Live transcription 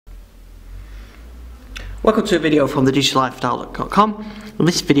Welcome to a video from thedigitalLifestyle.com. In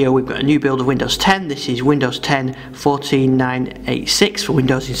this video we've got a new build of Windows 10. This is Windows 10 14986 for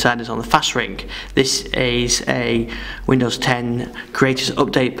Windows Insiders on the fast ring. This is a Windows 10 Creators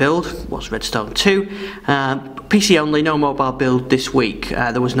Update build, was Redstone 2. PC only, no mobile build this week.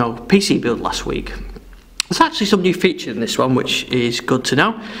 There was no PC build last week. There's actually some new features in this one which is good to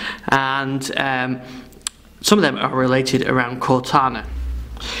know, and some of them are related around Cortana.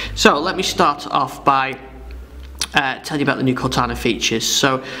 So let me start off by tell you about the new Cortana features.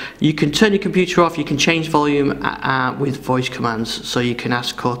 So you can turn your computer off, you can change volume with voice commands. So you can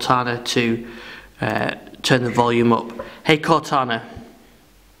ask Cortana to turn the volume up. Hey Cortana,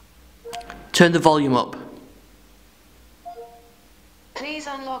 turn the volume up. Please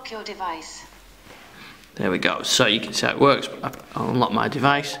unlock your device. There we go. So you can see how it works. I'll unlock my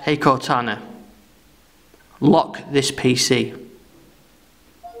device. Hey Cortana, lock this PC.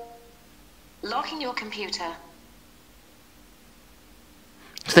 Locking your computer.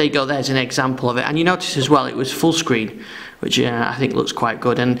 So there you go, there's an example of it, and you notice as well it was full screen, which I think looks quite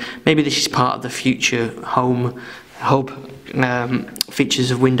good, and maybe this is part of the future HomeHub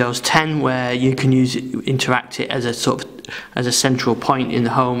features of Windows 10, where you can interact it as a sort of as a central point in the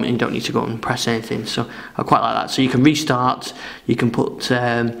home, and you don't need to go and press anything. So I quite like that. So you can restart, you can put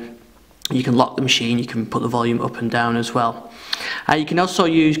you can lock the machine, you can put the volume up and down as well. You can also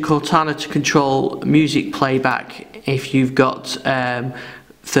use Cortana to control music playback if you've got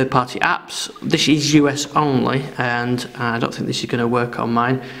third-party apps. This is US only, and I don't think this is going to work on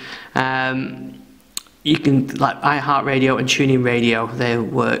mine. You can, like iHeartRadio and TuneIn Radio, they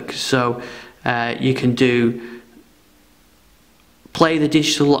work. So you can do play the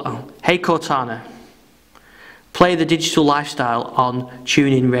digital. Hey Cortana, play the digital lifestyle on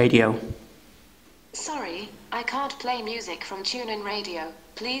TuneIn Radio. Sorry, I can't play music from TuneIn Radio.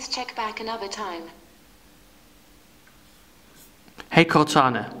 Please check back another time. Hey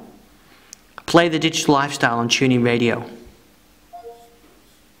Cortana, play the digital lifestyle on TuneIn Radio.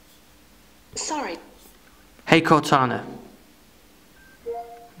 Sorry. Hey Cortana.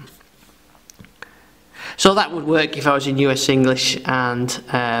 So that would work if I was in US English, and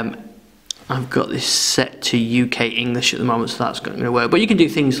I've got this set to UK English at the moment, so that's going to work. But you can do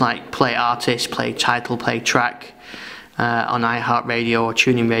things like play artist, play title, play track on iHeartRadio or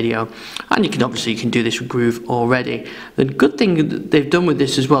TuneIn Radio, and you can do this with Groove already. The good thing that they've done with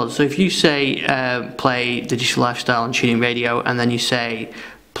this as well, so if you say play the digital lifestyle on TuneIn Radio, and then you say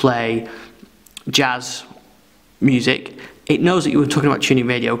play jazz music, it knows that you were talking about TuneIn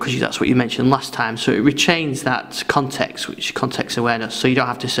Radio because that's what you mentioned last time, so it retains that context, which is context awareness, so you don't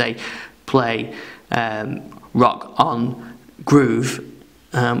have to say play rock on Groove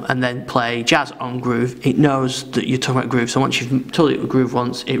and then play jazz on Groove. It knows that you're talking about Groove, so once you've told it Groove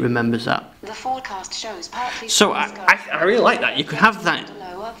once, it remembers that. The forecast shows partly. So I really like that. You can have that.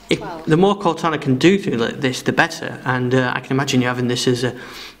 The more Cortana can do through this, the better, and I can imagine you having this as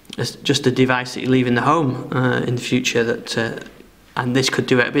just a device that you leave in the home in the future. And this could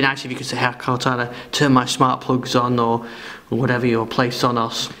do it. It'd be nice if you could say, "Hey Cortana, turn my smart plugs on," or whatever your play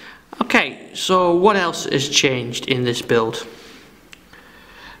Sonos. Okay, so what else has changed in this build?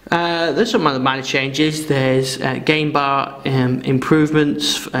 There's some other minor changes. There's game bar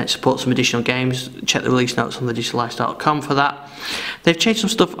improvements. It supports some additional games. Check the release notes on thedigitalLifestyle.com for that. They've changed some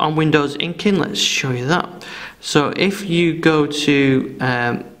stuff on Windows Inking. Let's show you that. So if you go to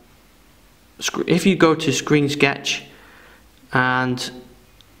Screen Sketch, and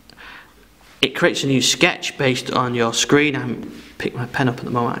it creates a new sketch based on your screen. I'm picking my pen up at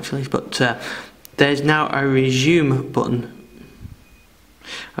the moment actually, but there's now a resume button.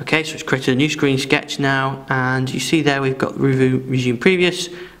 Okay, so it's created a new screen sketch now, and you see there we've got resume previous,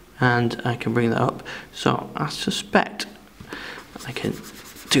 and I can bring that up. So I suspect I can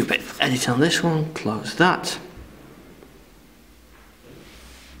do a bit of editing on this one, close that.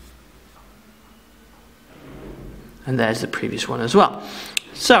 And there's the previous one as well.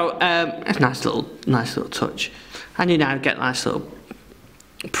 So it's a nice little touch, and you now get nice little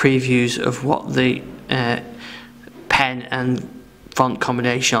previews of what the pen and font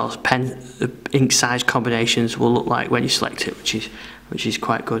combination, or ink size combinations will look like when you select it, which is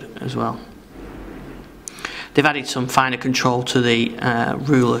quite good as well. They've added some finer control to the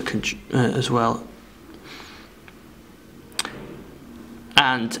ruler as well,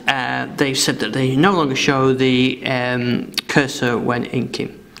 and they've said that they no longer show the cursor when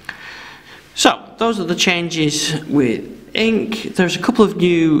inking. So those are the changes with ink. There's a couple of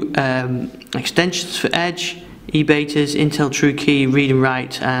new extensions for Edge, eBetas, Intel TrueKey, Read and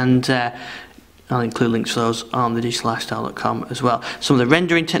Write, and I'll include links for those on the digitallifestyle.com as well. Some of the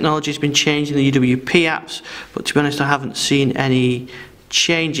rendering technology has been changed in the UWP apps, but to be honest I haven't seen any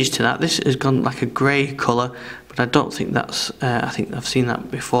changes to that. This has gone like a grey colour, but I don't think that's, I think I've seen that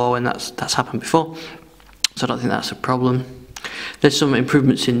before when that's happened before, so I don't think that's a problem. There's some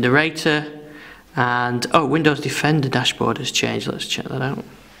improvements in narrator, and Windows Defender dashboard has changed. Let's check that out.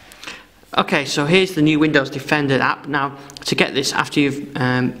 Okay, so here's the new Windows Defender app. Now, to get this, after you've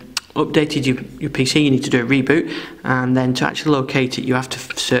updated your PC, you need to do a reboot, and then to actually locate it, you have to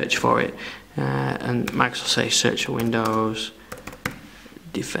search for it. And Microsoft say search for Windows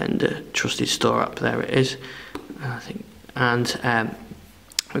Defender Trusted Store app. There it is, I think. And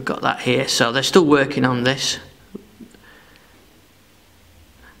we've got that here. So they're still working on this,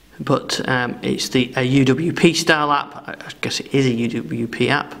 but it's a UWP style app. I guess it is a UWP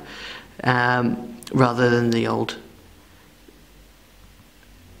app. Rather than the old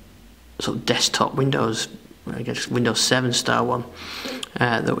sort of desktop Windows, I guess Windows 7 style one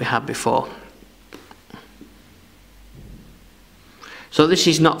that we had before. So this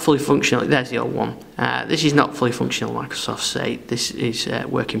is not fully functional. There's the old one. This is not fully functional, Microsoft say. This is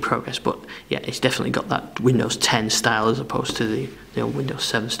work in progress, but yeah, it's definitely got that Windows 10 style as opposed to the old Windows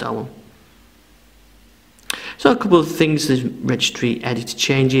 7 style one. So a couple of things, there's registry editor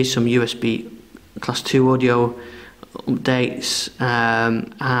changes, some USB class 2 audio updates,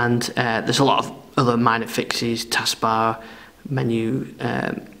 and there's a lot of other minor fixes, taskbar, menu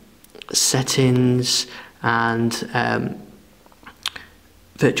settings, and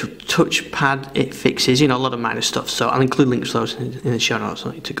virtual touchpad fixes, a lot of minor stuff. So I'll include links to those in the show notes. I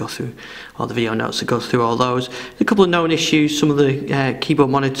don't need to go through all the video notes that go through all those. A couple of known issues. Some of the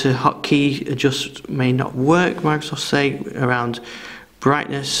keyboard monitor hotkey adjust may not work, Microsoft say, around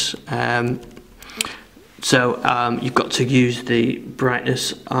brightness. So you've got to use the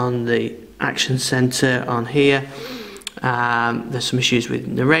brightness on the action center on here. There's some issues with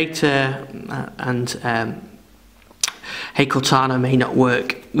narrator, and Hey Cortana may not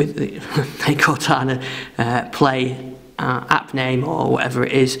work with the Hey Cortana play app name or whatever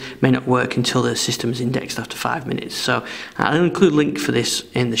it is, may not work until the system is indexed after 5 minutes. So I'll include a link for this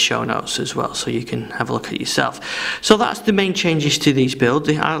in the show notes as well, so you can have a look at it yourself. So that's the main changes to these builds.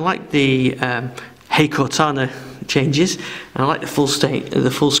 I like the Hey Cortana changes, and I like the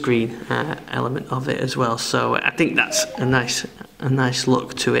full screen element of it as well. So I think that's a nice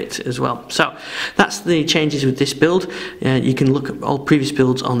look to it as well. So that's the changes with this build. You can look at all previous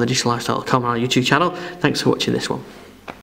builds on the digitallifestyle.com on our YouTube channel. Thanks for watching this one.